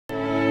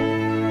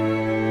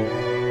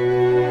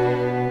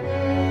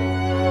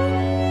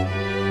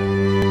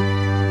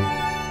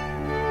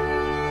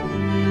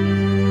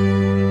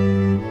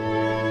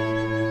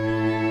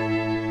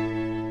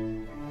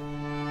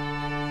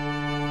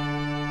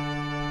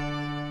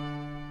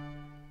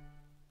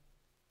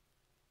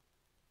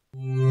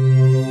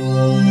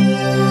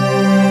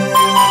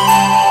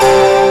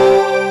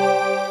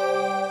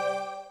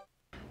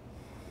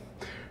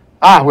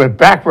We're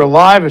back, we're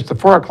live. It's the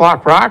 4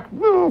 o'clock rock,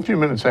 a few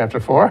minutes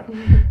after 4.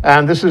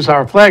 And this is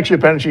our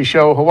flagship energy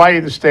show, Hawaii,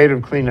 the State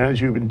of Clean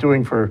Energy. We've been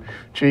doing for,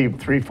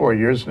 3-4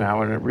 years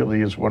now, and it really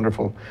is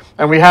wonderful.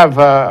 And we have,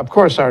 of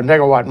course, our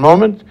Negawatt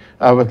Moment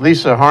with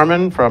Lisa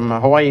Harmon from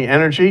Hawaii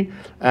Energy.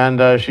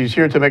 And she's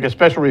here to make a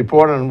special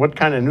report on what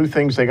kind of new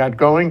things they got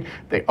going.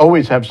 They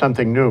always have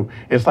something new.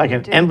 It's like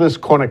an endless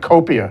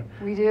cornucopia.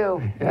 We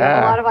do. Yeah. We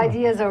have a lot of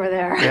ideas over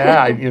there.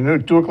 Yeah, you knew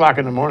 2 o'clock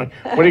in the morning.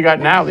 What do you got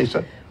now,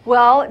 Lisa?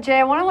 Well, Jay,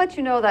 I want to let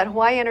you know that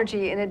Hawaii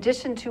Energy, in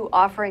addition to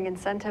offering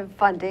incentive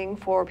funding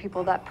for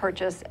people that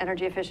purchase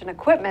energy efficient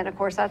equipment, of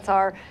course, that's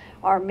our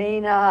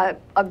main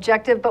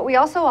objective, but we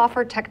also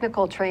offer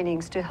technical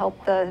trainings to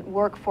help the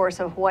workforce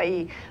of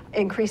Hawaii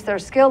increase their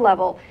skill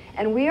level.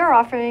 And we are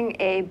offering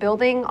a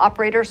building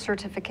operator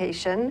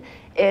certification.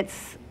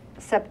 It's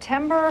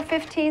September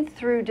 15th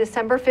through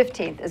December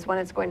 15th is when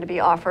it's going to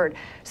be offered.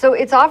 So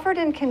it's offered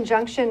in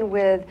conjunction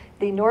with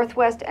the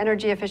Northwest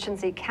Energy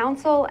Efficiency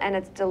Council, and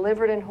it's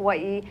delivered in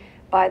Hawaii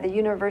by the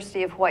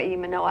University of Hawaii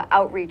Manoa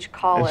Outreach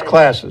College. It's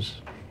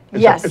classes.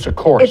 Yes. It's a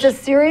course. It's a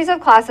series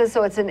of classes,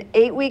 so it's an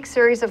 8-week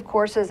series of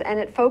courses, and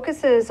it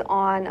focuses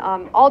on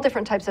all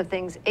different types of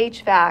things: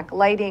 HVAC,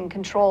 lighting,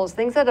 controls,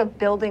 things that a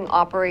building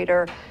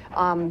operator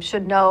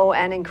should know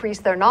and increase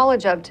their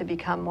knowledge of to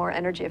become more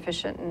energy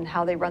efficient in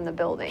how they run the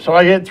building. So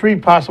I get 3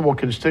 possible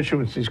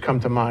constituencies come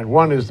to mind.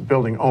 One is the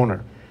building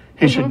owner.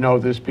 He should know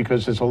this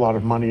because there's a lot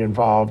of money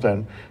involved,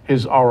 and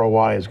his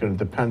ROI is going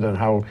to depend on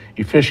how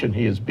efficient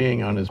he is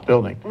being on his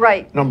building.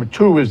 Right. Number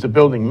 2 is the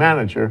building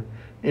manager.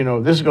 You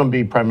know, this is going to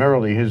be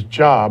primarily his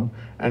job,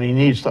 and he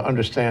needs to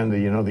understand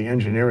the, the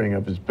engineering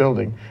of his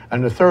building.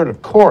 And the third,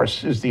 of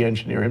course, is the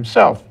engineer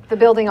himself. The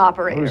building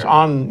operator. Who's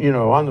on,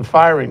 on the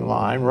firing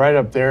line, right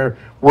up there,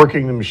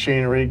 working the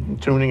machinery,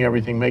 tuning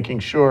everything, making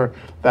sure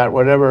that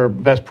whatever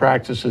best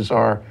practices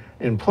are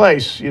in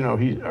place,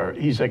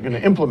 he's going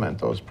to implement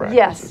those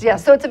practices.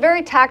 Yes. So it's a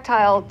very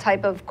tactile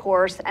type of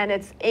course, and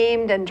it's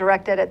aimed and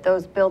directed at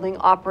those building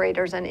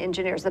operators and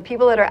engineers, the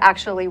people that are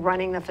actually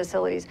running the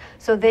facilities,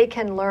 so they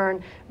can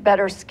learn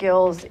better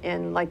skills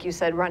in, like you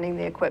said, running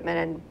the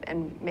equipment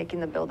and making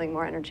the building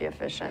more energy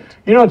efficient.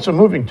 It's a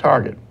moving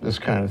target, this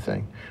kind of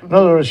thing. In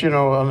other words,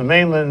 on the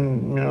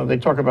mainland, they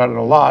talk about it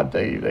a lot.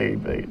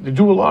 They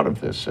do a lot of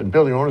this, and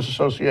Building Owners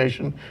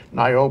Association,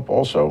 NIOP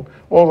also,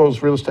 all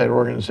those real estate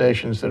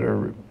organizations that are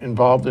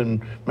involved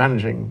in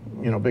managing,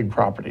 big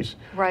properties.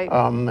 Right.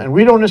 And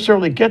we don't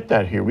necessarily get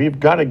that here. We've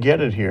got to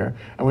get it here,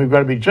 and we've got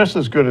to be just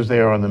as good as they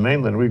are on the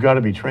mainland. We've got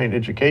to be trained.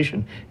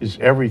 Education is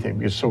everything,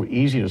 because it's so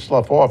easy to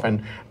slough off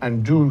and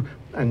do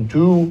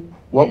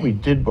what we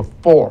did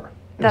before.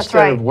 That's instead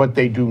right. of what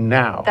they do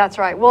now. That's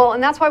right. Well,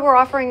 and that's why we're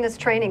offering this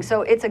training.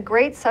 So it's a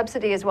great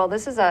subsidy as well.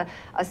 This is a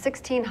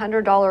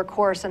 $1,600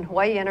 course, and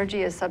Hawaii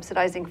Energy is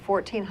subsidizing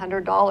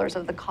 $1,400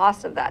 of the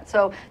cost of that.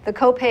 So the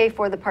copay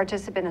for the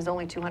participant is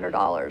only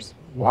 $200.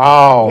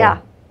 Wow. Yeah.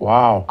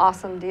 Wow.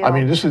 Awesome deal. I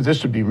mean, this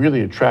would be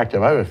really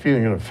attractive. I have a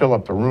feeling it'll fill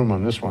up the room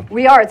on this one.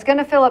 We are. It's going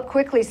to fill up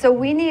quickly. So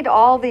we need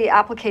all the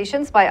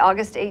applications by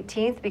August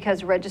 18th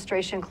because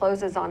registration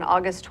closes on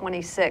August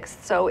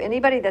 26th. So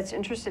anybody that's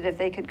interested, if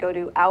they could go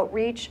to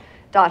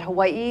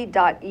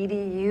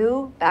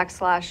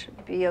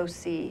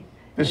outreach.hawaii.edu/BOC.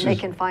 They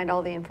can find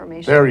all the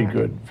information. Very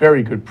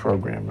good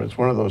program. But it's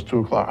one of those 2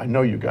 o'clock. I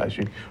know you guys.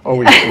 You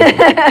always.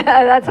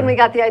 That's when we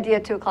got the idea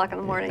at 2 o'clock in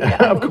the morning. Yeah.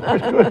 Of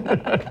course.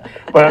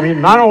 But I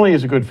mean, not only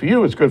is it good for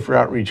you, it's good for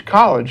Outreach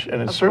College,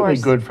 and it's certainly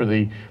good for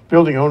the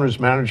building owners,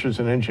 managers,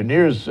 and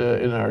engineers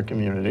in our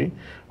community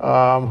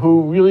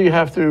who really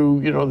have to,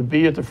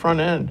 be at the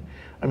front end.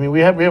 I mean, we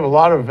have a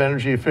lot of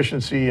energy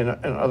efficiency in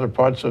other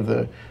parts of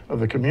the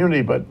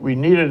community, but we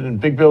need it in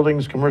big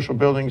buildings, commercial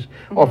buildings,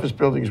 office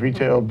buildings,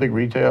 retail, big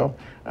retail,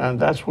 and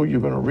that's who you're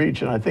going to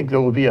reach. And I think there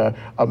will be a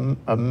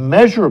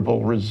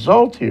measurable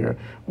result here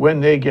when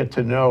they get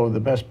to know the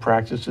best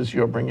practices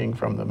you're bringing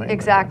from the mainland.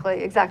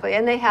 Exactly.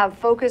 And they have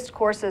focused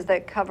courses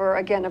that cover,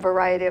 again, a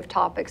variety of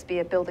topics, be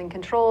it building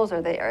controls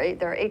or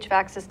their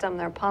HVAC system,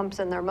 their pumps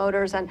and their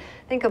motors. And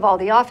think of all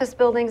the office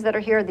buildings that are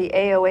here, the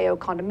AOAO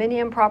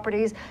condominium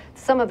properties.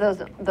 Some of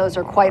those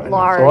are quite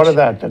large. I thought of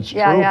that. That's true.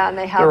 Yeah, and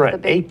they have the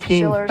big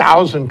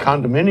 18,000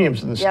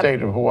 condominiums in the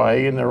state of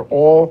Hawaii, and they're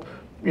all,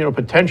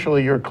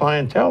 potentially your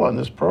clientele on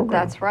this program.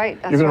 That's right.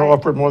 You're going to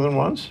offer it more than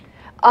once?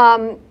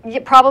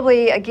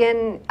 Probably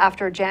again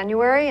after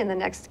January in the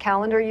next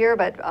calendar year,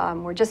 but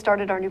we're just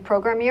started our new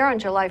program year on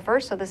July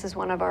 1st, so this is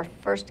one of our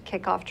first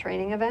kickoff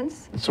training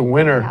events. It's a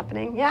winner.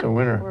 Happening. Yeah, it's a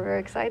winner. We're very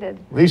excited.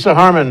 Lisa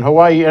Harmon,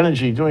 Hawaii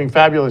Energy, doing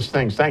fabulous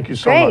things. Thank you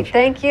so much. Great,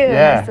 thank you.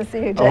 Yeah. Nice to see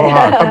you, Jay.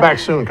 Aloha. Come back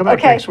soon. Come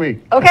back next week.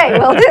 Okay,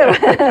 will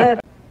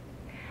do.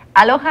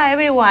 Aloha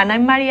everyone,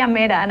 I'm Maria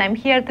Mera and I'm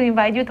here to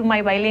invite you to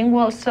my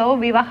bilingual show,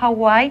 Viva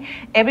Hawaii,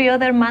 every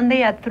other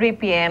Monday at 3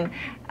 p.m.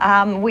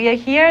 We are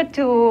here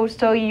to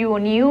show you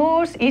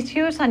news,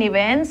 issues and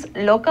events,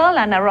 local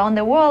and around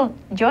the world.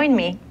 Join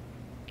me.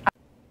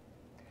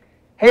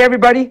 Hey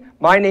everybody,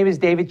 my name is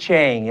David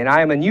Chang and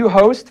I am a new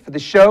host for the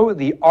show,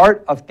 The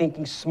Art of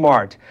Thinking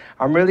Smart.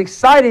 I'm really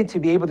excited to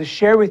be able to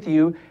share with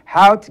you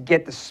how to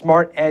get the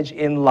smart edge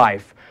in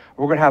life.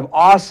 We're going to have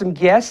awesome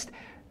guests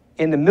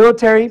in the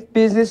military,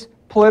 business,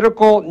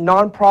 political,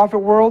 nonprofit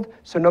world.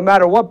 So no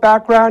matter what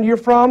background you're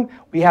from,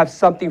 we have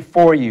something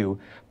for you.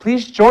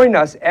 Please join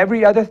us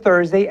every other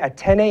Thursday at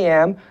 10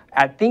 a.m.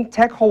 at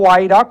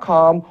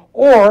ThinkTechHawaii.com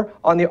or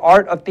on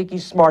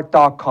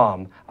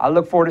theartofthinkingsmart.com. I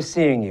look forward to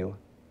seeing you.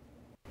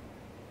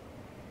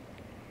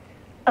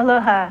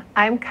 Aloha,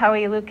 I'm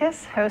Kaui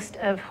Lucas, host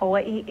of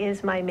Hawaii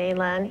is My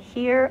Mainland,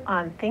 here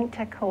on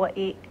ThinkTech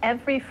Hawaii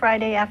every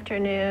Friday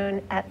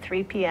afternoon at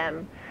 3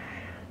 p.m.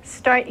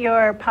 Start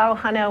your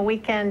Pauhana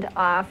weekend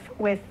off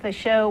with the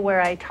show where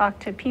I talk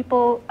to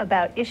people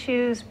about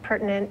issues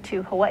pertinent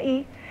to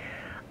Hawaii.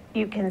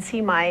 You can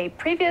see my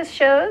previous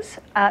shows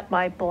at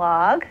my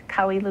blog,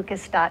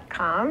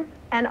 kauilucas.com,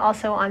 and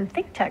also on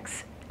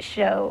ThinkTech's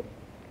show.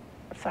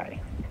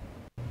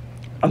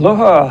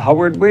 Aloha,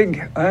 Howard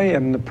Wigg. I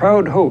am the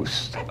proud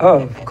host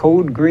of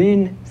Code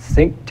Green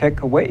ThinkTech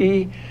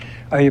Hawaii.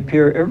 I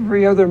appear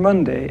every other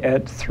Monday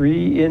at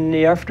 3 in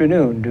the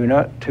afternoon. Do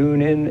not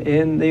tune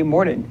in the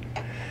morning.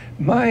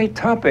 My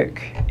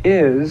topic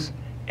is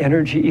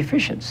energy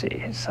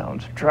efficiency. It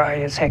sounds dry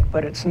as heck,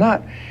 but it's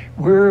not.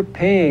 We're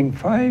paying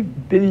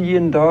 $5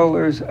 billion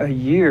a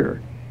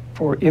year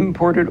for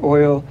imported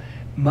oil.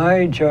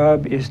 My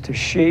job is to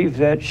shave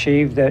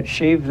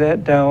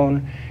that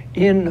down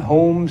in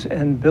homes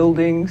and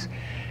buildings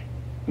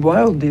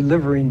while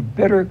delivering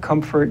better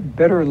comfort,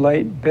 better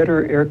light,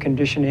 better air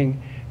conditioning,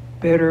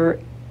 better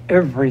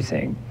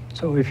everything.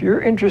 So if you're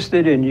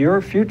interested in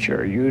your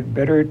future, you'd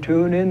better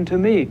tune in to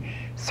me.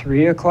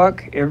 3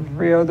 o'clock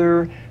every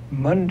other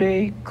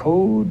Monday.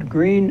 Code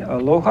Green.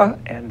 Aloha,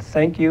 and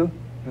thank you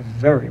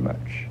very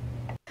much.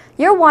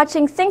 You're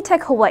watching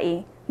ThinkTech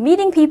Hawaii,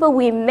 meeting people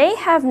we may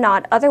have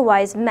not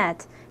otherwise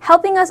met,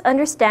 helping us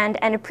understand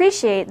and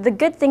appreciate the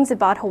good things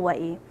about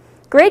Hawaii.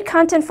 Great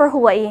content for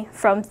Hawaii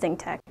from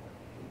ThinkTech.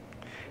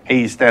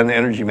 Hey, Stan the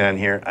Energy Man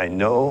here. I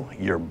know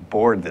you're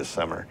bored this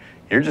summer.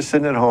 You're just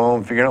sitting at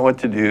home, figuring out what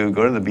to do,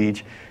 go to the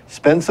beach.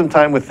 Spend some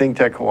time with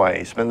ThinkTech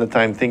Hawaii. Spend the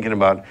time thinking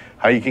about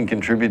how you can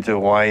contribute to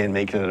Hawaii and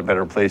making it a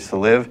better place to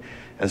live.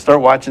 And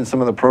start watching some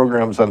of the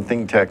programs on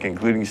ThinkTech,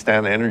 including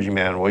Stan the Energy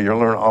Man, where you'll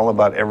learn all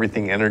about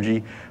everything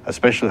energy,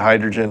 especially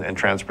hydrogen and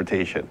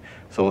transportation.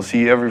 So we'll see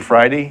you every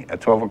Friday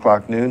at 12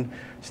 o'clock noon.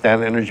 Stan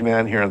the Energy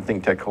Man here on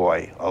ThinkTech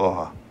Hawaii.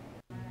 Aloha.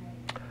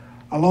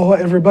 Aloha,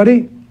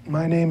 everybody.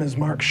 My name is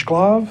Mark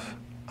Shklov.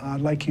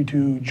 I'd like you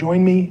to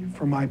join me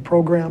for my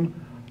program,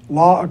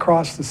 Law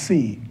Across the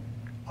Sea,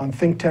 on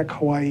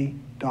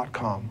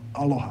thinktechhawaii.com.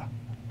 Aloha.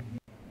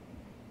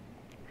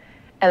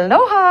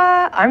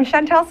 Aloha! I'm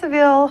Chantal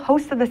Seville,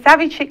 host of the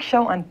Savvy Chick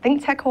Show on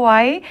ThinkTech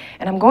Hawaii,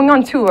 and I'm going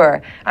on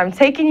tour. I'm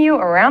taking you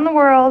around the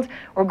world.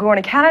 We're going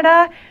to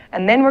Canada,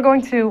 and then we're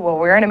going to, well,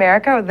 we're in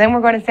America, then we're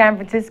going to San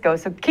Francisco.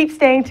 So keep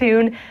staying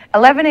tuned,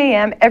 11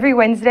 a.m. every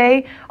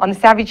Wednesday on the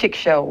Savvy Chick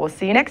Show. We'll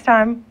see you next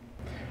time.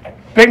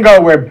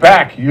 Bingo, we're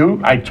back.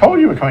 I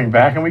told you we're coming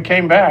back, and we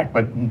came back,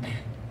 but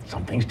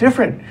something's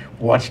different.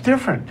 What's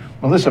different?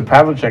 Melissa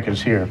Havlicek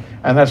is here,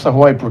 and that's the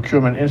Hawaii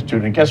Procurement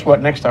Institute. And guess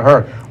what? Next to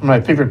her, one of my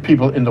favorite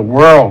people in the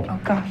world. Oh,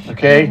 gosh.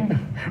 Okay?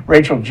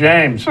 Rachel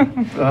James,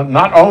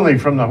 not only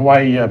from the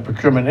Hawaii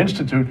Procurement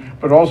Institute,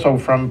 but also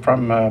from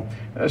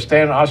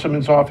Stan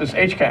Osserman's office,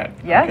 HCATT,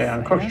 yes, okay,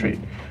 on Cook Street.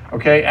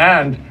 Okay,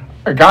 and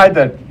a guy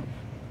that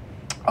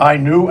I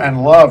knew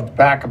and loved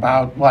back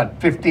about,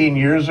 15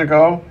 years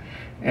ago,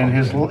 in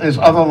his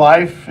other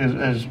life,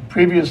 his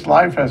previous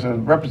life as a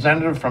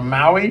representative from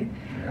Maui,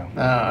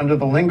 under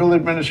the Lingle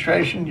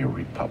administration. You're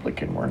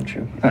Republican, weren't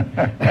you?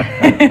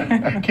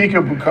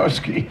 Kika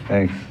Bukoski.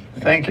 Thanks.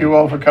 Thank you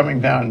all for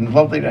coming down.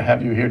 Lovely to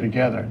have you here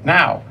together.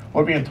 Now,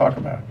 what are we going to talk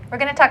about? We're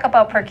going to talk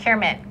about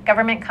procurement.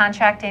 Government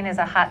contracting is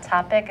a hot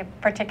topic,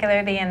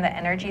 particularly in the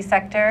energy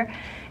sector.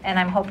 And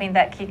I'm hoping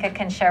that Kika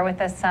can share with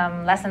us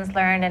some lessons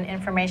learned and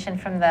information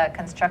from the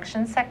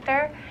construction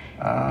sector.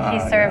 He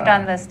served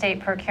on the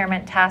State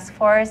Procurement Task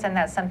Force, and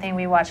that's something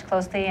we watch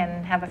closely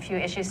and have a few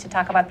issues to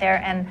talk about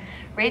there. And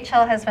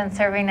Rachel has been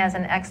serving as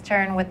an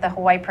extern with the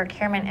Hawaii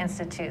Procurement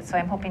Institute, so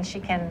I'm hoping she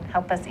can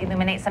help us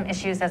illuminate some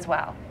issues as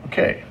well.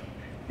 Okay.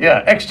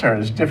 Yeah, extern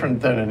is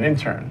different than an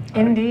intern.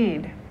 Right?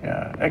 Indeed.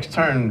 Yeah,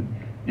 extern,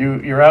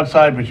 you're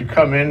outside, but you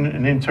come in.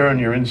 An intern,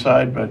 you're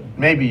inside, but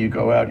maybe you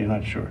go out, you're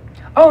not sure.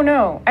 Oh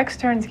no,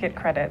 externs get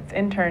credits.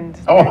 Interns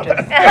are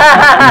just there's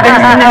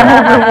no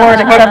reward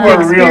much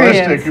more experience.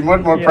 realistic,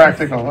 much more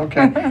practical.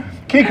 Okay,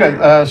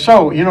 Kika.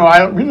 So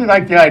I really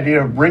like the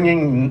idea of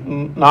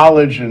bringing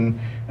knowledge and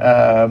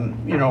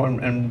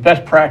and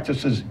best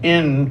practices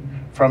in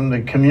from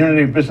the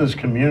community, business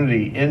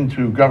community,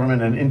 into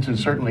government and into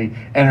certainly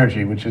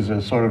energy, which is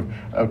a sort of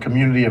a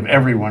community of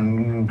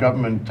everyone,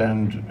 government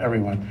and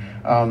everyone.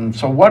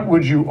 So what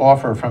would you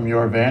offer from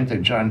your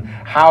vantage on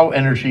how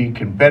energy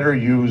can better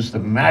use the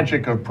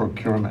magic of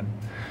procurement?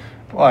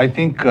 Well, I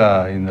think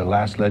in the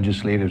last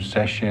legislative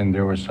session,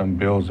 there were some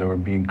bills that were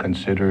being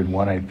considered.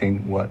 One, I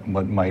think what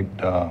might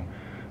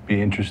be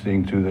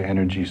interesting to the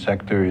energy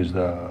sector is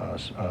the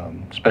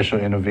special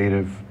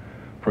innovative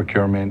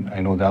procurement. I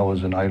know that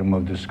was an item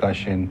of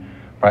discussion,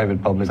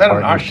 private-public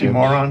partnerships. Is that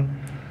an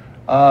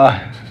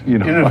oxymoron? You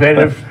know.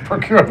 Innovative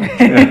procurement.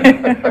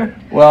 Yeah.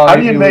 Well, how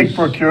do you make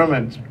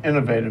procurement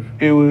innovative?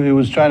 It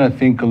was trying to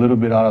think a little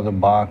bit out of the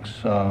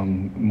box,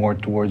 more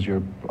towards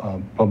your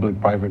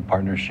public-private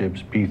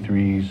partnerships,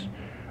 P3s,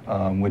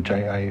 which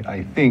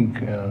I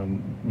think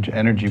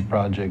energy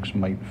projects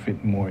might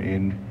fit more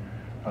in.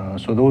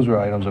 So those were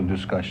items of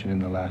discussion in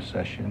the last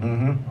session.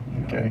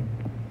 Mm-hmm. Okay.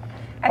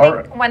 I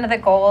think one of the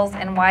goals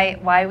and why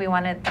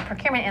the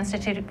Procurement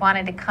Institute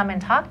wanted to come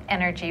and talk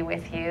energy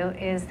with you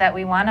is that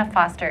we want to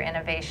foster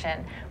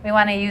innovation. We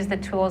want to use the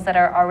tools that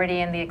are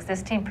already in the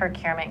existing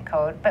procurement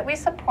code, but we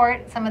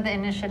support some of the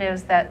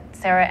initiatives that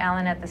Sarah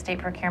Allen at the State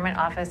Procurement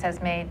Office has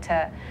made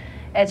to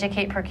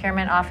educate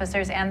procurement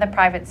officers and the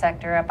private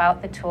sector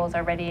about the tools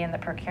already in the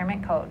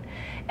procurement code.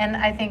 And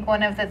I think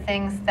one of the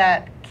things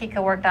that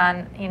Kika worked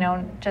on,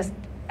 just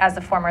as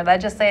a former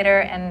legislator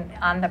and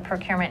on the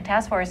procurement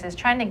task force, is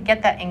trying to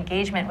get that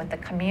engagement with the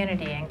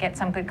community and get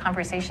some good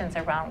conversations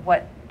around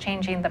what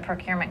changing the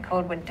procurement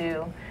code would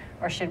do,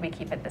 or should we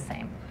keep it the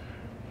same?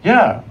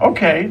 Yeah,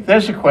 okay,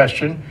 there's a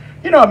question.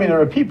 There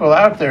are people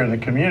out there in the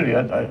community,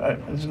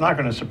 it's not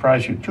going to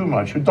surprise you too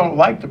much, who don't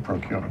like the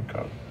procurement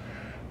code.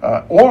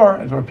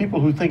 Or there are people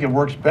who think it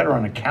works better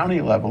on a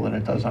county level than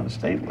it does on a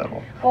state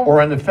level,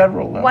 or on the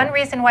federal level. One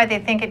reason why they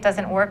think it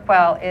doesn't work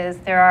well is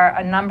there are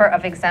a number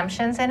of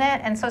exemptions in it,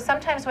 and so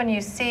sometimes when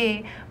you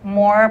see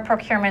more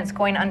procurements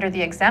going under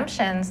the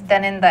exemptions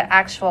than in the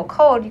actual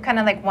code, you kind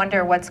of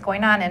wonder what's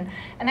going on. And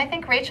I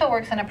think Rachel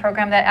works in a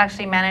program that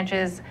actually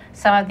manages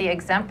some of the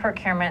exempt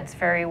procurements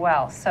very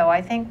well. So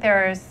I think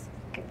there's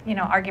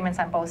arguments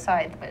on both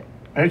sides. But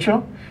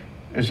Rachel?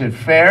 Is it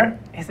fair?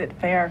 Is it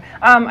fair?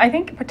 I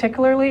think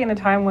particularly in a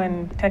time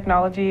when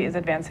technology is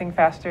advancing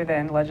faster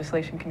than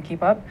legislation can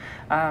keep up,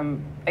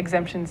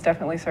 exemptions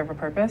definitely serve a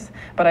purpose,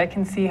 but I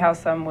can see how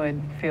some would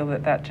feel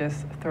that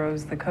just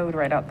throws the code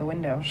right out the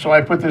window. So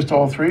I put this to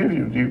all three of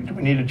you. Do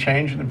we need a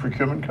change in the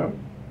procurement code?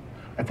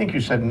 I think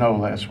you said no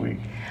last week.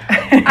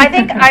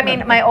 I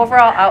mean, my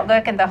overall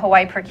outlook in the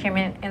Hawaii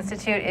Procurement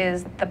Institute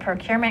is the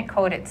procurement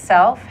code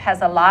itself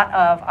has a lot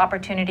of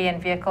opportunity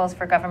and vehicles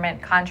for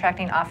government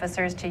contracting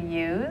officers to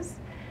use,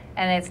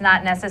 and it's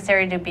not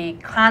necessary to be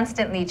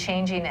constantly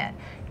changing it.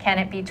 Can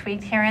it be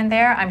tweaked here and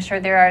there? I'm sure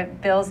there are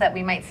bills that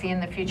we might see in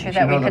the future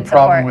that we could support. The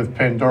problem with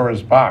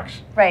Pandora's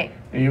box. Right.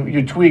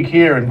 You tweak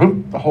here and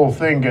boop, the whole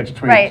thing gets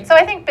tweaked. Right. So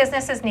I think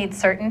businesses need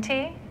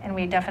certainty, and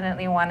we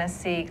definitely want to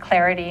see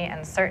clarity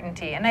and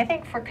certainty. And I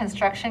think for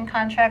construction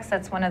contracts,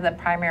 that's one of the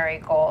primary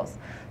goals.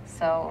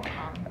 So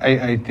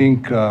I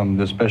think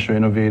the special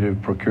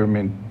innovative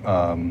procurement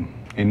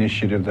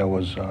initiative that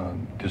was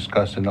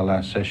discussed in the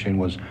last session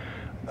was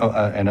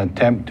an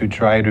attempt to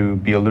try to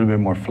be a little bit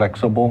more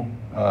flexible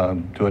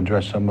to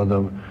address some of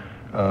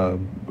the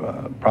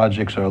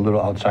projects that are a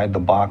little outside the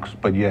box,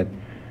 but yet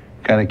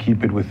kind of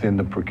keep it within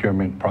the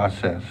procurement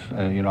process.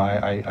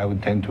 I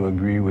would tend to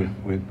agree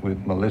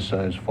with Melissa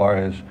as far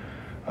as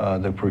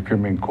the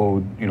procurement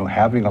code,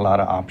 having a lot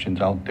of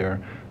options out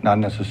there, not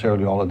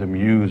necessarily all of them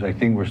used. I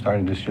think we're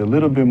starting to see a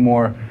little bit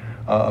more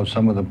of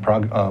some of the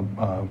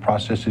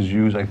processes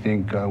used. I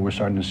think we're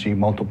starting to see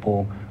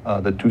multiple,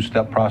 the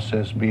two-step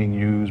process being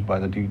used by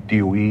the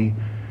DOE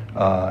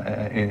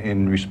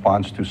in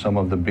response to some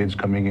of the bids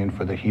coming in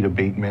for the heat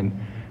abatement,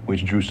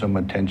 which drew some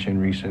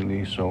attention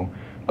recently.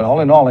 But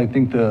all in all, I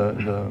think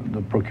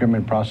the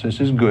procurement process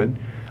is good.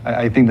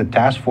 I think the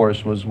task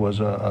force was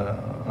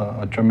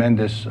a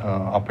tremendous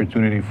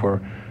opportunity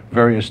for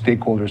various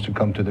stakeholders to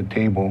come to the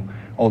table.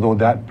 Although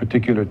that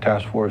particular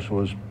task force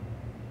was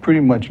pretty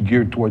much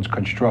geared towards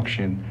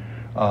construction,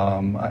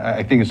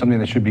 I think it's something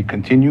that should be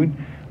continued.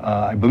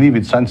 I believe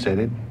it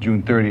sunsetted.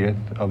 June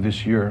 30th of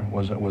this year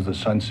was the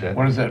sunset.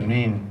 What does that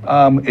mean?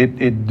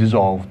 It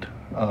dissolved.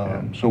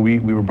 So we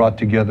were brought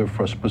together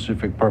for a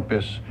specific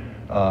purpose.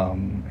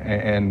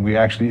 And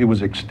it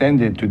was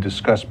extended to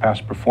discuss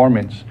past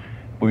performance,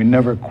 but we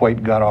never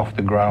quite got off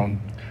the ground.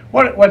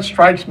 What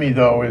strikes me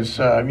though is,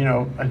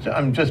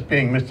 I'm just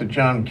being Mr.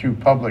 John Q.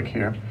 Public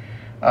here,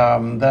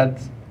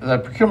 that the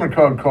procurement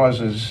code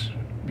causes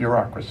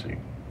bureaucracy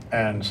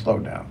and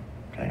slowdown,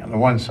 okay, on the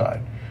one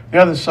side. The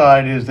other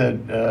side is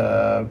that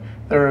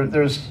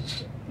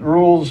there's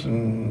rules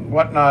and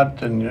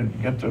whatnot, and you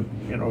have to,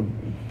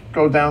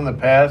 go down the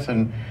path,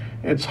 and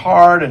it's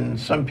hard, and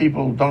some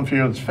people don't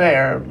feel it's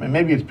fair, and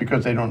maybe it's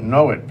because they don't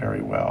know it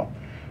very well.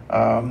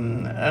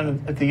 And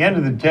at the end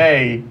of the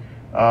day,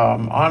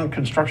 on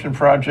construction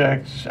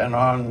projects and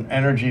on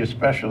energy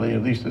especially,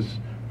 at least as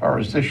far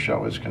as this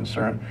show is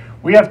concerned,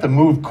 we have to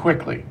move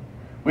quickly.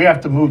 We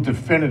have to move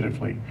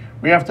definitively.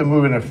 We have to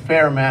move in a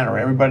fair manner.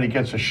 Everybody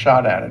gets a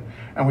shot at it,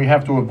 and we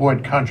have to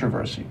avoid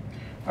controversy,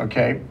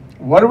 okay?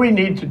 What do we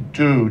need to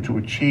do to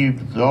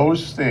achieve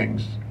those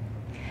things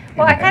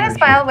Well, I kind of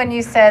smiled when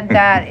you said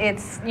that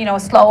it's,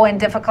 slow and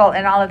difficult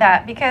and all of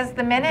that, because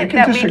the minute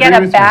that we get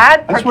a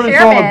bad procurement... That's what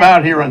it's all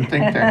about here on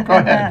ThinkTech. Go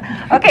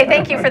ahead. Okay,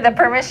 thank you for the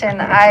permission.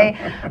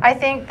 I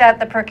think that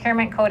the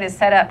procurement code is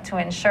set up to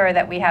ensure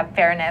that we have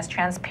fairness,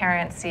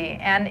 transparency,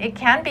 and it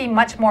can be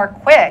much more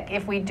quick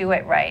if we do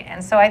it right.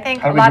 And so I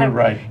think a lot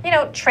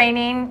of,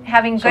 training,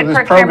 having good procurement...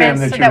 So this program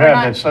that you have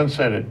that's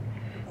sunsetted,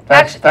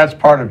 that's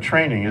part of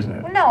training, isn't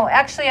it? No,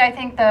 actually, I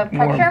think the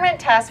procurement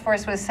task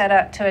force was set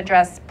up to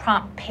address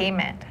prompt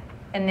payment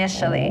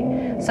initially.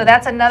 So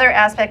that's another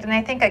aspect, and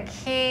I think a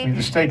key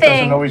the state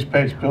doesn't always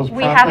pay its bills promptly?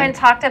 We haven't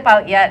talked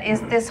about yet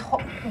is this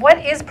what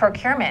is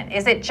procurement?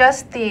 Is it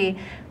just the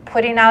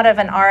putting out of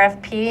an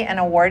RFP and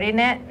awarding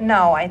it?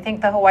 No, I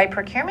think the Hawaii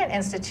Procurement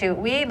Institute,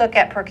 we look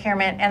at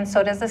procurement, and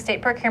so does the State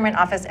Procurement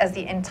Office, as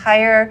the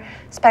entire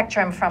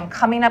spectrum from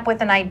coming up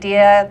with an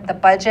idea, the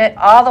budget,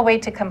 all the way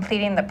to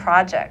completing the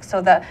project.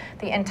 So the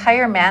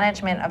entire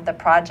management of the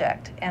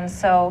project. And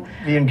so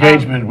the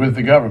engagement with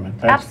the government,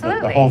 that's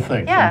absolutely. The whole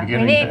thing, yeah, from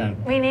beginning to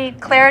end. We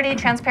need clarity,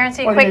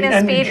 transparency,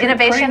 quickness, speed,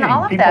 innovation,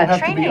 all of People that. have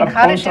Training, to be up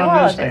how to close do on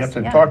all this. of They this.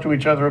 have to talk to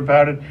each other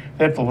about it.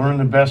 They have to learn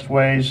the best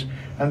ways.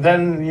 And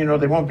then,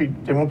 they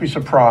won't be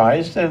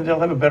surprised, and they'll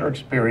have a better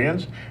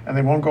experience, and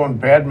they won't go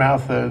and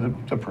badmouth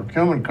the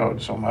procurement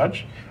code so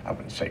much. I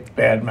wouldn't say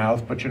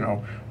badmouth, but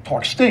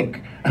talk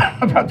stink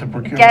about the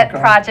procurement get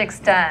code. Projects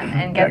done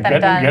and get them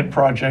done. Get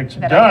projects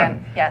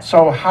done. Yes.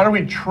 So how do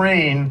we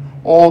train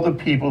all the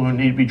people who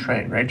need to be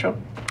trained, Rachel?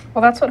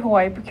 Well, that's what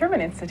Hawaii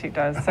Procurement Institute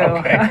does. So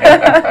okay.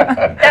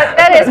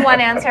 that is one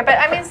answer. But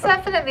I mean, it's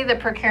definitely the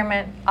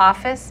procurement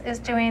office is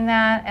doing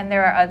that, and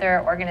there are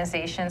other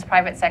organizations,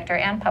 private sector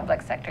and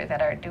public sector,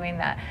 that are doing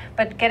that.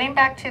 But getting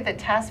back to the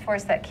task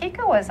force that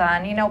Kika was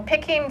on,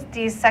 picking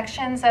these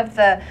sections of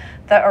the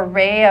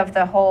array of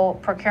the whole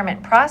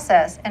procurement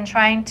process and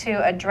trying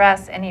to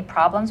address any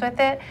problems with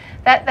it,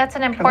 that's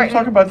an important Can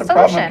we talk about the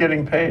solution. problem of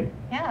getting paid?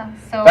 Yeah.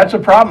 So that's a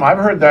problem. I've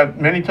heard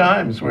that many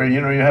times where, you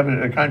have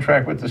a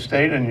contract with the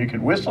state and you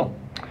could whistle.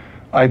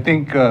 I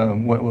think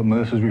what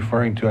Melissa's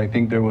referring to, I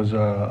think there was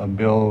a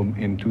bill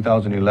in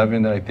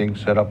 2011 that I think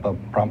set up a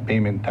prompt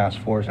payment task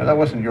force. No, that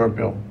wasn't your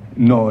bill.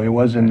 No, it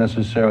wasn't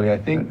necessarily. I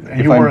think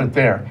you weren't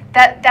there.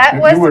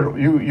 That was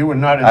you were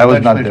not in the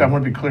legislature. Not I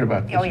want to be clear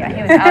about this. Oh yeah,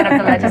 he was out of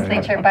the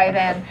legislature by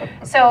then.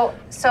 So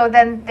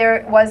then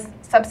there was,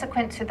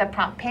 subsequent to the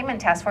prompt payment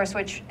task force,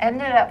 which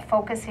ended up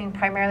focusing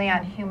primarily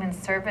on human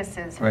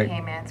services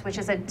payments, which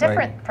is a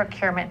different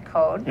procurement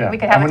code. Yeah. We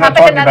could have a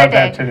topic another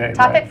day. Today,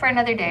 topic for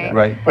another day.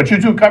 Right. But you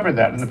do cover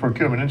that in the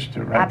Procurement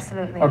Institute, right?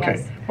 Absolutely. Okay.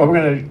 Yes. Well,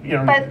 we're going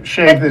to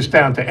shave this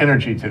down to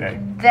energy today.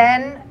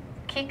 Then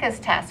Kika's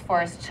task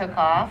force took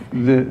off,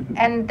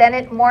 and then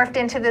it morphed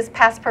into this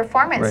past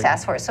performance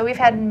task force. So we've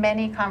had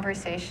many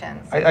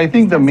conversations. I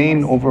think the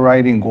main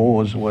overriding goal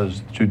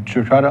was to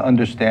try to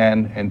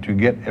understand and to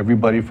get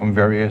everybody from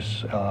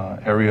various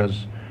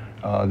areas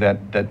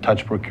that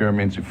touch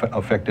procurements,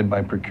 affected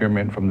by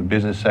procurement, from the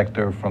business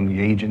sector, from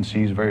the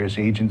agencies, various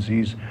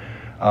agencies.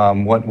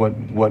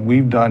 What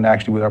we've done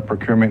actually with our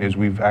procurement is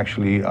we've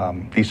actually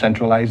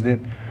decentralized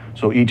it.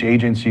 So each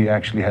agency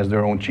actually has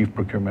their own chief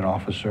procurement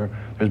officer.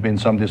 There's been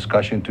some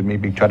discussion to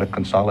maybe try to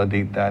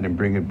consolidate that and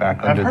bring it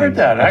back under the I've heard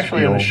that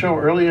actually on SBO. the show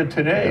earlier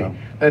today,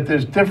 that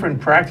there's different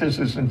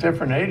practices in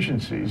different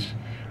agencies.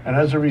 And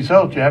as a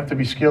result, you have to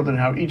be skilled in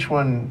how each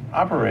one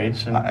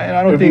operates. And I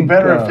don't it would be think,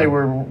 better if they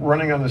were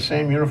running on the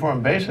same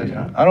uniform basis.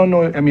 Huh? I don't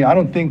know. I mean, I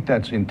don't think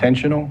that's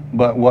intentional.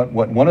 But what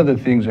one of the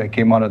things that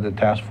came out of the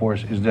task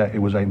force is that it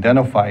was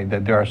identified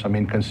that there are some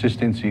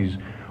inconsistencies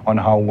on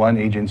how one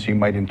agency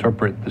might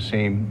interpret the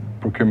same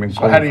procurement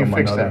code how do you from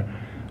fix another.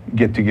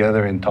 Get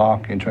together and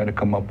talk and try to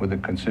come up with a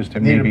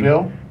consistent, Need maybe a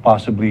bill?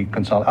 possibly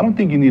consolidate. I don't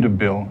think you need a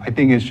bill. I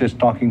think it's just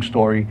talking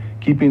story,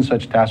 keeping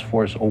such task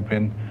force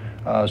open,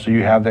 so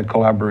you have that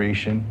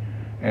collaboration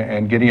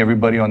and getting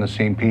everybody on the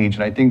same page.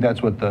 And I think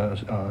that's what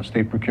the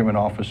State Procurement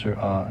Office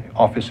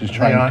is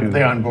trying to.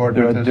 They on board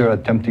with this? They're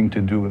attempting to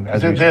do.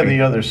 As They're we speak.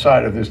 the other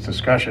side of this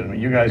discussion. I mean,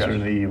 you guys are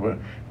the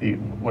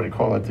what do you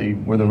call it?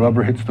 Where the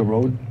rubber hits the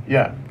road.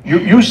 Yeah,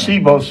 you see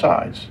both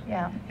sides.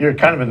 Yeah. You're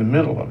kind of in the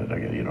middle of it, I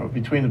guess,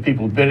 between the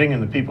people bidding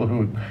and the people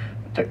who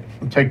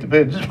take the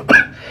bids.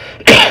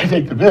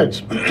 Take the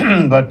bids,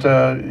 but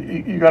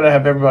you got to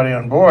have everybody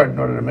on board in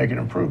order to make an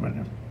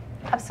improvement.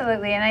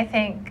 Absolutely, and I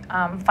think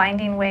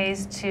finding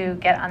ways to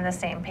get on the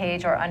same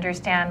page or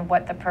understand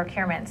what the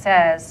procurement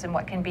says and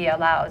what can be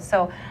allowed.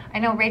 So I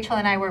know Rachel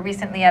and I were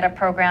recently at a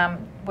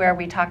program where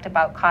we talked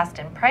about cost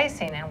and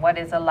pricing and what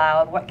is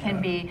allowed, what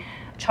can be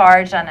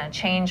charged on a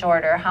change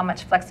order, how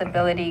much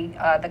flexibility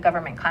the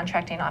government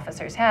contracting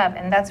officers have,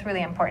 and that's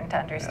really important to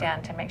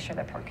understand to make sure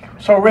that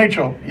procurement. So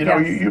Rachel,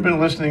 Yes. you've been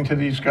listening to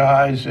these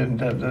guys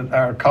and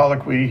our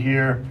colloquy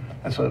here.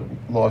 That's a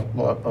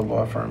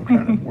law firm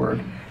kind of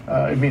word.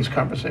 It means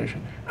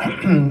conversation.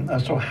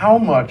 So how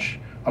much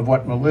of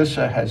what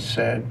Melissa has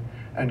said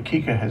and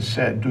Kika has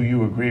said do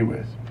you agree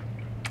with?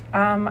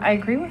 I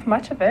agree with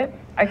much of it.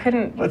 I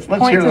couldn't Let's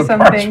point hear to the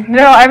something. parts.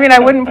 No, I mean, I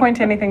wouldn't point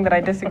to anything that I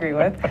disagree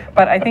with,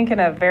 but I think in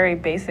a very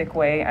basic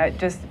way,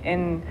 just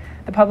in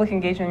the public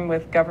engagement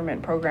with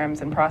government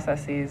programs and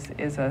processes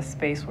is a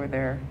space where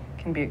there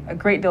can be a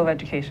great deal of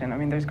education. I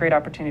mean, there's great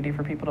opportunity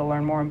for people to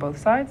learn more on both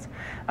sides,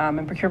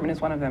 and procurement is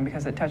one of them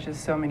because it touches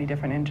so many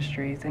different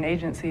industries and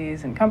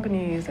agencies and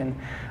companies and,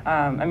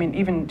 I mean,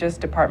 even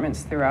just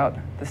departments throughout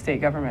the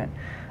state government.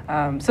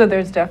 So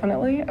there's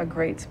definitely a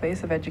great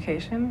space of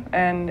education,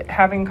 and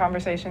having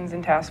conversations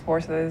in task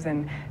forces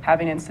and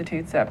having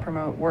institutes that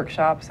promote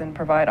workshops and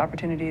provide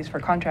opportunities for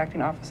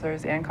contracting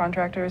officers and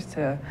contractors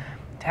to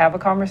have a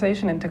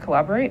conversation and to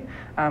collaborate.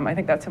 I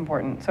think that's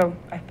important. So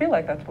I feel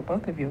like that's what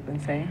both of you have been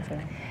saying. So.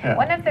 Yeah.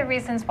 One of the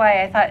reasons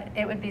why I thought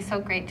it would be so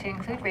great to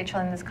include Rachel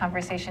in this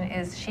conversation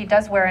is she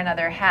does wear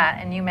another hat,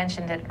 and you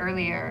mentioned it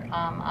earlier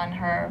on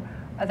her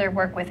other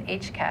work with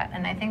HCATT,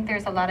 and I think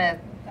there's a lot of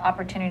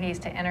opportunities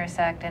to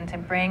intersect and to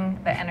bring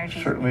the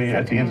energy. Certainly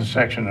at the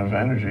intersection of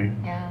energy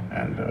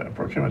and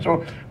procurement.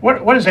 So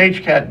what does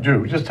HCATT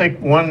do? Just take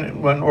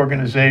one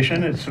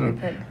organization. It's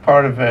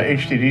part of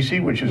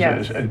HTDC, which is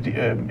Yes.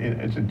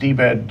 it's a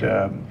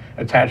DBED,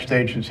 attached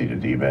agency to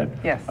DBED.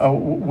 Yes.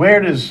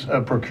 Where does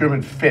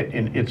procurement fit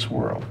in its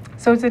world?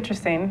 So it's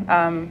interesting.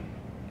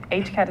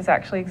 HCATT is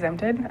actually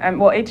exempted.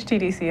 Well,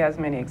 HTDC has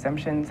many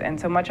exemptions, and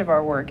so much of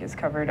our work is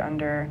covered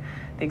under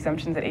the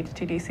exemptions that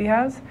HTDC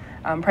has,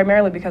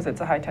 primarily because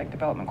it's a high-tech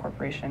development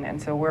corporation,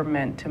 and so we're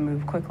meant to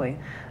move quickly.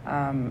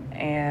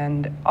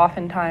 And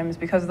oftentimes,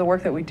 because the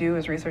work that we do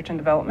is research and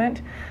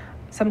development,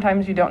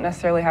 sometimes you don't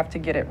necessarily have to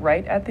get it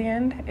right at the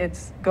end.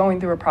 It's going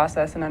through a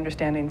process and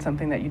understanding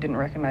something that you didn't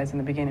recognize in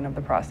the beginning of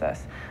the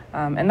process.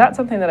 And that's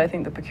something that I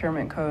think the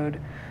procurement code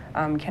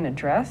can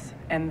address,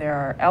 and there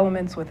are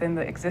elements within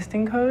the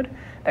existing code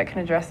that can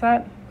address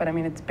that, but I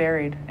mean, it's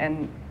buried,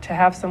 and to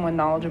have someone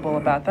knowledgeable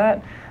about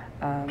that,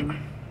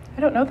 I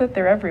don't know that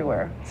they're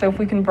everywhere. So if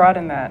we can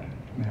broaden that.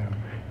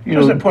 Yeah.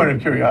 Just a point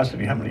of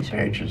curiosity, how many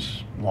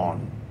pages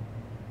long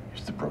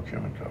is the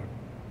procurement code?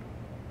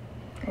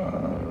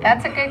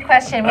 That's a good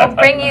question. We'll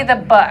bring you the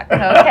book,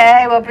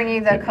 okay? We'll bring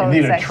you the code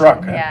you need section. a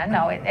truck, huh? Yeah,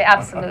 no,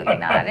 absolutely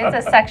not.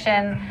 It's a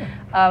section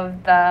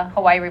of the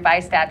Hawaii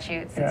Revised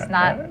Statutes. It's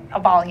not a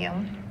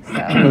volume.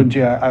 So.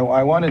 Jay,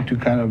 I wanted to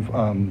kind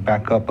of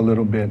back up a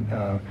little bit.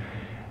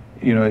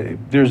 You know,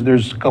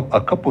 there's a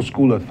couple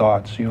school of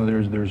thoughts. You know,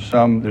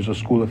 there's a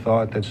school of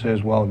thought that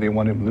says, well, they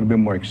want it a little bit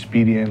more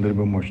expedient, a little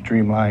bit more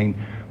streamlined,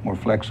 more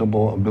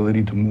flexible,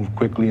 ability to move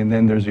quickly. And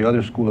then there's the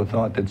other school of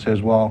thought that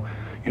says, well,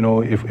 you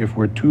know, if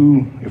we're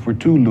too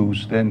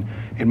loose, then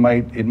it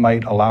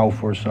might allow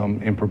for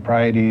some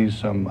improprieties,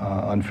 some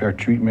unfair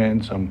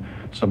treatment, some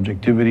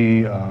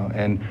subjectivity,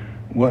 and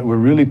what we're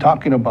really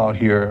talking about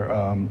here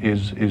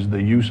is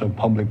the use of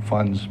public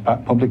funds,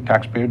 public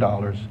taxpayer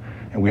dollars,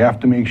 and we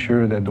have to make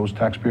sure that those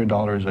taxpayer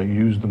dollars are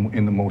used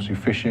in the most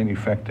efficient,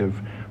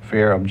 effective,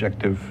 fair,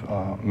 objective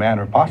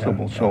manner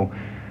possible. Yeah. So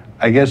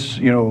I guess,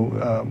 you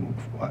know,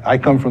 I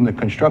come from the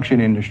construction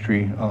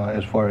industry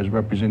as far as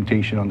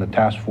representation on the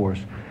task force,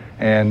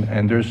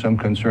 and there's some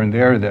concern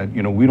there that,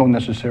 you know, we don't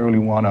necessarily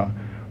want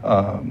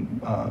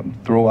to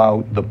throw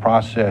out the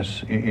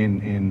process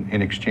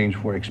in exchange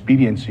for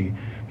expediency,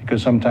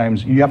 because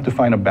sometimes you have to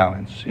find a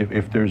balance.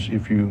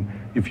 If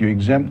you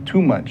exempt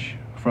too much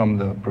from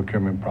the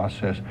procurement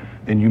process,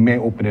 then you may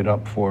open it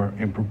up for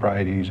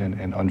improprieties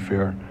and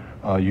unfair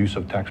use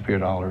of taxpayer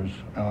dollars,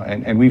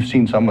 and we've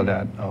seen some of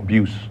that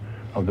abuse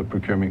of the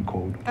procurement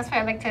code. That's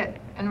why I like to,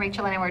 and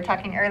Rachel and I were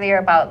talking earlier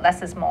about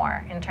less is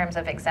more in terms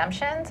of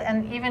exemptions,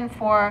 and even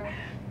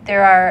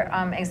there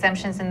are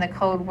exemptions in the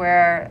code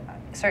where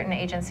certain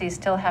agencies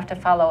still have to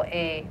follow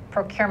a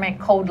procurement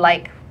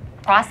code-like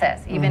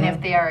process, even if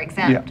they are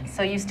exempt. Yeah.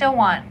 So you still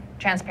want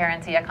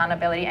transparency,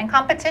 accountability, and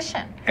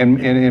competition.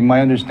 And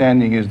my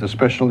understanding is the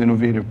special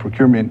innovative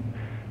procurement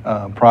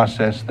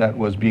process that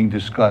was being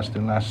discussed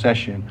in last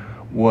session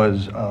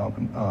was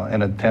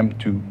an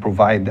attempt to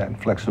provide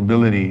that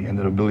flexibility and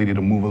the ability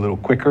to move a little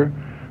quicker,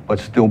 but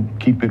still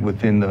keep it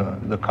within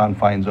the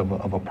confines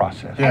of a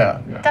process.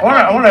 Yeah.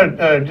 I want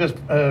to just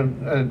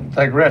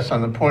digress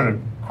on the point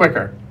of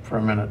quicker for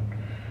a minute.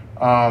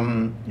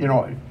 You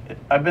know,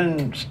 I've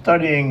been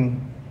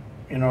studying,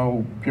 you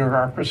know,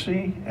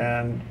 bureaucracy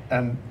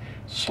and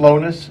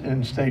slowness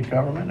in state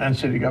government and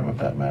city government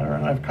for that matter,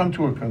 and I've come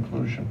to a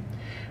conclusion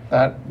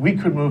that we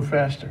could move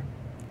faster.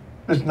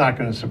 This is not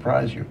going to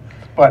surprise you.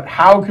 But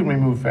how can we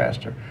move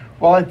faster?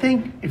 Well, I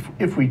think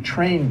if we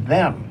train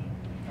them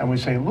and we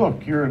say,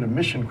 look, you're in a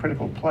mission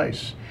critical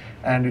place,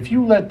 and if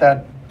you let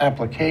that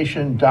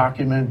application,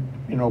 document,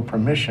 you know,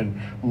 permission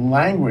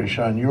languish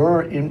on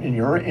in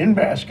your in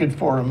basket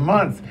for a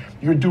month,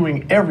 you're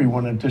doing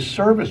everyone a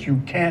disservice.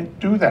 You can't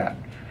do that.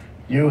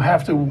 You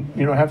have to,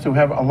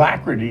 have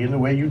alacrity in the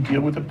way you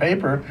deal with the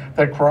paper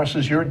that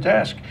crosses your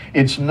desk.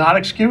 It's not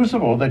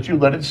excusable that you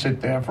let it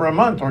sit there for a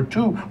month or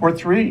 2 or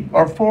 3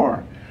 or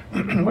 4.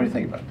 What do you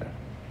think about that?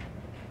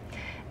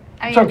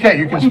 It's okay,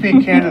 you can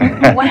speak candidly.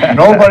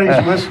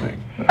 Nobody's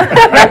listening.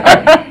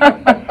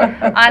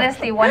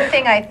 Honestly, one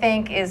thing I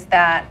think is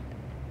that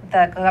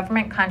the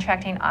government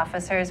contracting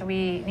officers,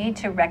 we need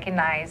to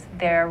recognize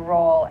their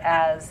role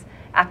as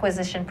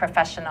acquisition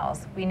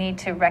professionals. We need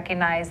to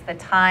recognize the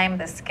time,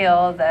 the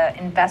skill, the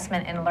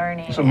investment in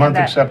learning. Is a month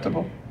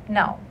acceptable?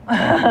 No.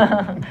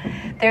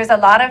 There's a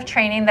lot of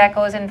training that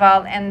goes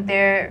involved, and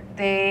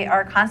they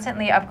are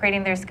constantly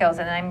upgrading their skills,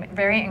 and I'm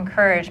very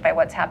encouraged by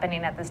what's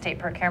happening at the State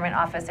Procurement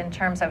Office in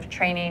terms of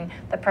training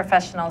the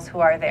professionals who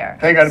are there.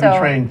 They got to be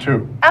trained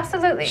too.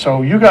 Absolutely.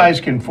 So you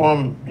guys can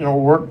form,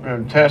 work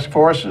task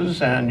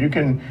forces, and you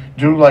can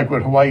do like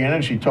what Hawaii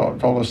Energy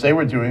told us they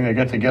were doing. They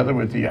get together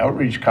with the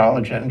Outreach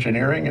College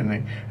Engineering, and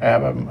they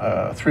have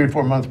a 3 or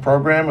 4 month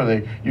program where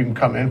you can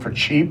come in for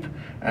cheap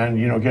and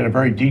get a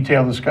very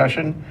detailed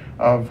discussion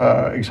of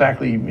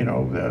exactly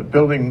the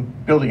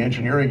building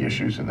engineering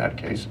issues in that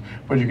case.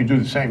 But you can do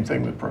the same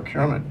thing with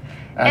procurement.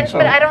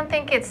 But I don't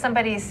think it's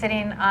somebody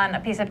sitting on a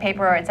piece of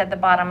paper or it's at the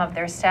bottom of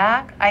their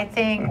stack. I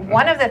think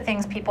one of the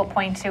things people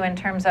point to in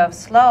terms of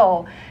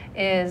slow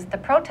is the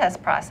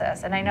protest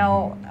process. And I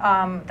know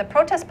the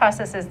protest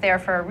process is there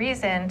for a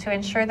reason, to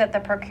ensure that the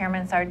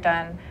procurements are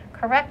done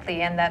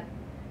correctly and that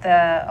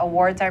the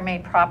awards are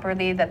made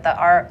properly, that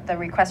the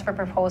requests for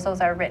proposals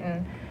are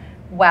written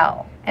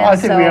well. Well, I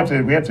think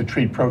we have to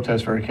treat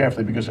protests very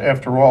carefully, because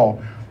after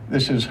all,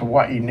 this is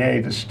Hawaii, nay,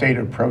 the state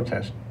of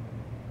protest.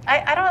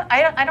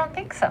 I don't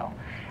think so.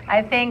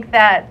 I think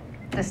that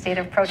the state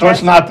of protest. So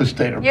it's not the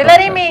state of protest.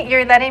 protest.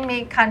 You're letting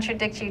me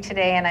contradict you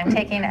today, and I'm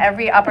taking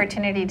every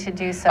opportunity to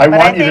do so. I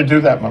want you to do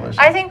that, Melissa.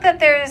 I think that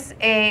there's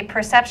a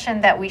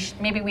perception that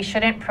maybe we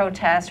shouldn't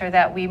protest, or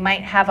that we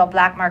might have a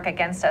black mark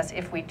against us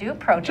if we do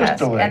protest. Just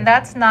delay. And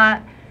that's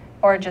not,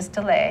 or just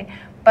delay.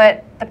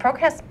 But the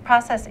protest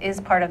process is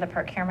part of the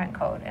procurement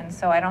code, and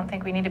so I don't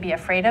think we need to be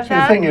afraid of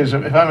that. The thing is,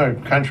 if I'm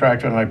a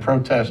contractor and I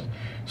protest,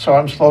 so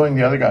I'm slowing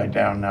the other guy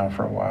down now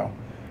for a while.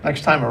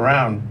 Next time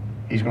around,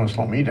 he's going to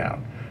slow me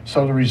down.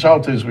 So the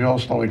result is we all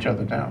slow each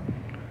other down.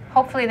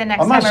 Hopefully the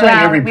next I'm time not saying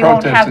every around we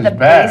won't protest have is the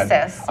bad.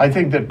 basis. I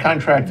think that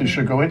contractors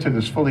should go into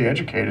this fully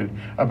educated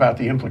about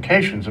the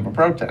implications of a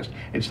protest.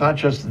 It's not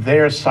just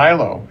their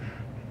silo.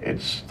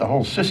 It's the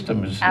whole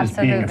system is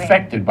being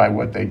affected by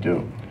what they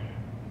do.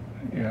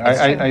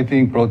 Yeah, I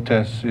think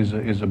protests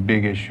is a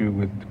big issue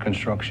with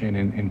construction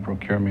in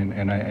procurement,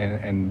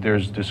 and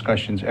there's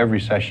discussions every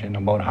session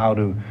about how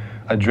to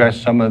address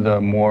some of the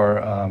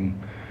more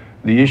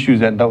the issues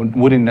that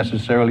wouldn't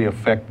necessarily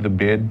affect the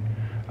bid,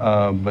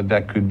 but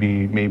that could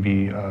be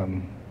maybe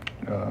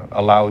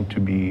allowed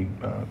to be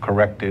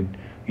corrected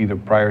either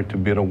prior to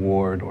bid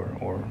award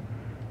or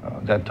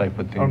that type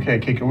of thing. Okay,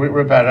 Kika,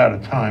 we're about out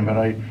of time, but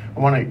I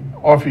want to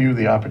offer you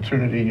the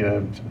opportunity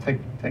to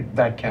take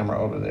that camera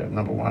over there,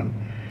 number one,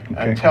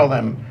 and tell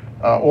them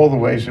all the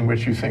ways in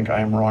which you think I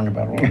am wrong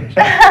about all this.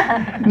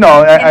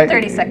 No, in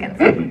 30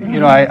 seconds.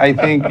 I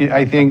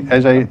think,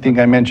 as I think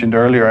I mentioned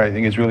earlier, I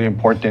think it's really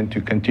important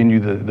to continue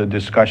the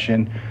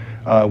discussion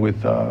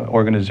with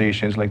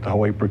organizations like the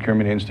Hawaii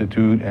Procurement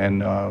Institute,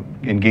 and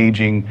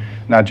engaging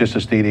not just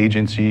the state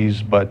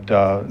agencies, but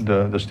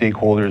the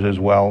stakeholders as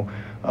well.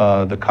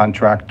 The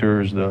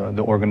contractors,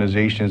 the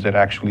organizations that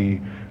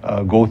actually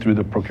go through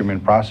the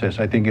procurement process.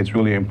 I think it's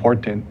really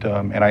important,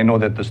 and I know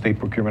that the State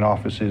Procurement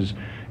Office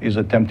is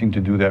attempting to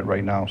do that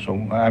right now, so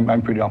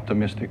I'm pretty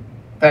optimistic.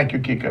 Thank you,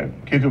 Kika.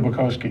 Kika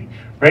Bukoski.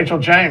 Rachel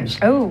James.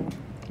 Oh.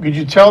 Could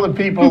you tell the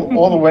people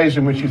all the ways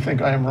in which you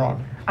think I am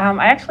wrong?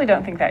 I actually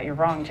don't think that you're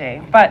wrong,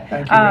 Jay, but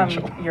thank you,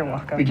 Rachel. You're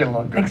welcome. We get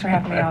along good. Thanks for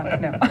having me on.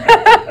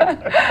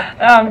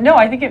 No, no,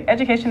 I think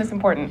education is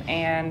important,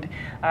 and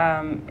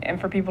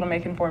for people to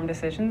make informed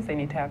decisions, they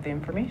need to have the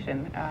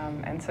information.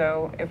 And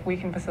so, if we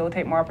can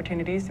facilitate more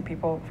opportunities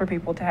for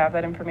people to have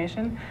that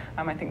information,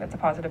 I think that's a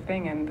positive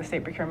thing. And the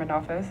State Procurement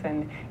Office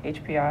and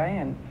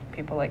HPI and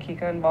people like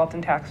Kika involved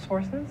in task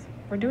forces,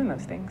 we're doing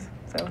those things.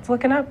 So it's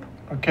looking up.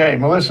 Okay,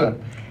 Melissa.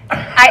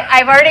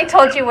 I've already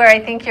told you where I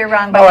think you're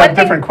wrong. But I have a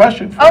different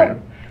question for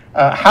you.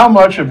 How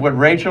much of what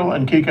Rachel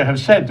and Kika have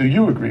said do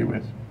you agree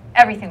with?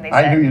 Everything they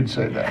said. I knew you'd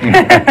say that.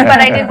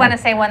 But I did want to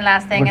say one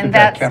last thing, and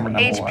that's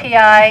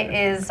HPI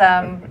is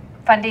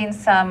funding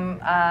some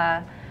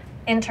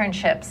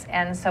internships,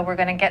 and so we're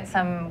going to get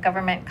some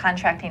government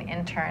contracting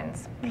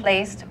interns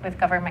placed with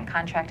government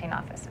contracting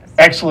offices.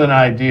 Excellent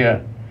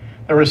idea.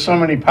 There are so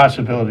many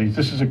possibilities.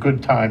 This is a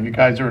good time. You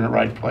guys are in the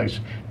right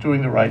place,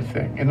 doing the right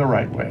thing, in the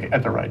right way,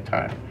 at the right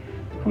time.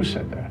 Who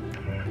said that?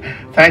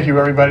 Thank you,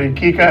 everybody.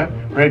 Kika,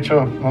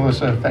 Rachel,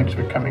 Melissa, thanks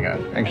for coming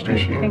out. Thanks,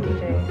 Appreciate it. Thank you,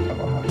 Jay.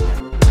 Aloha.